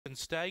open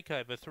stake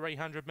over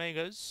 300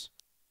 metres.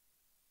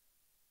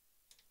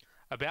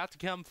 About to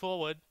come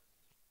forward.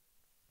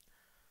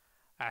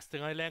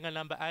 Astingolenga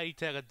number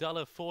 8 at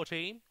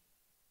 $1.40.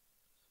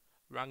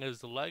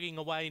 Rungers lugging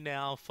away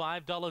now.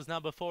 $5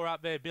 number 4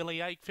 up there. Billy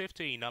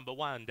 $8.50. Number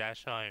 1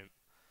 Dash Home.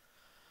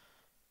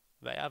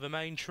 They are the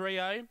main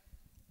trio.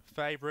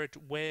 Favourite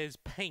Wears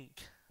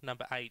Pink.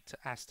 Number 8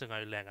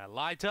 Astingolenga.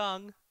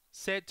 Lightung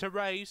set to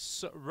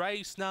race.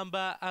 Race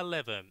number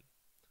 11.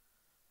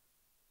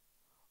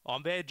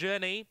 On their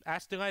journey,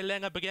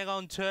 Astingolenga began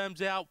on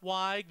terms out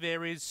wide.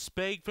 There is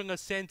speed from the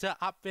centre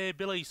up there.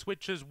 Billy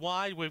switches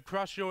wide with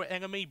Crush Your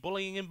Enemy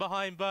bullying in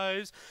behind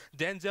those.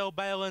 Denzel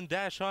Bale and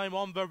Dash Home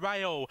on the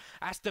rail.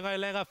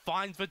 Astingolenga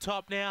finds the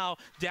top now.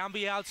 Down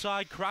the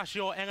outside, Crush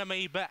Your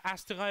Enemy, but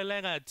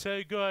Astingolenga,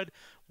 too good,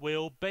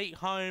 will beat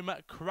home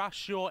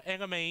Crush Your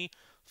Enemy.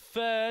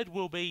 Third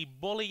will be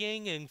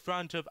bullying in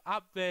front of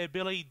up there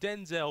Billy,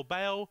 Denzel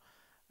Bale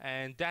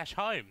and Dash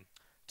Home.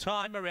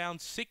 Time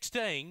around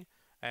 16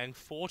 and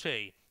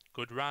 40.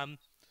 Good run.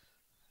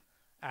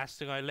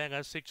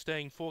 Astingolenga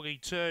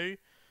 16:42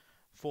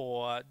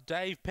 for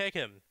Dave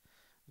Peckham.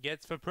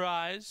 Gets the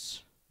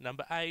prize.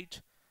 Number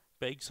 8.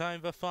 Beaks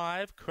home the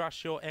 5.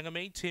 Crush Your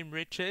Enemy. Tim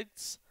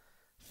Richards.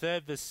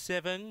 Third the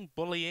 7.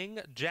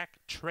 Bullying. Jack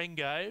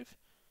Trengove.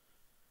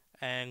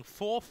 And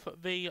fourth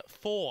the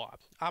 4.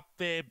 Up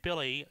there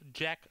Billy.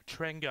 Jack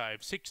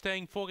Trengove.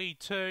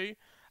 16:42.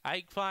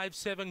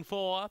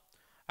 8.574.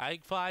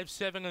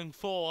 8.57 and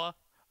 4.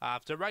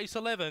 After race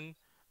 11,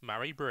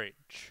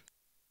 Murray-Bridge.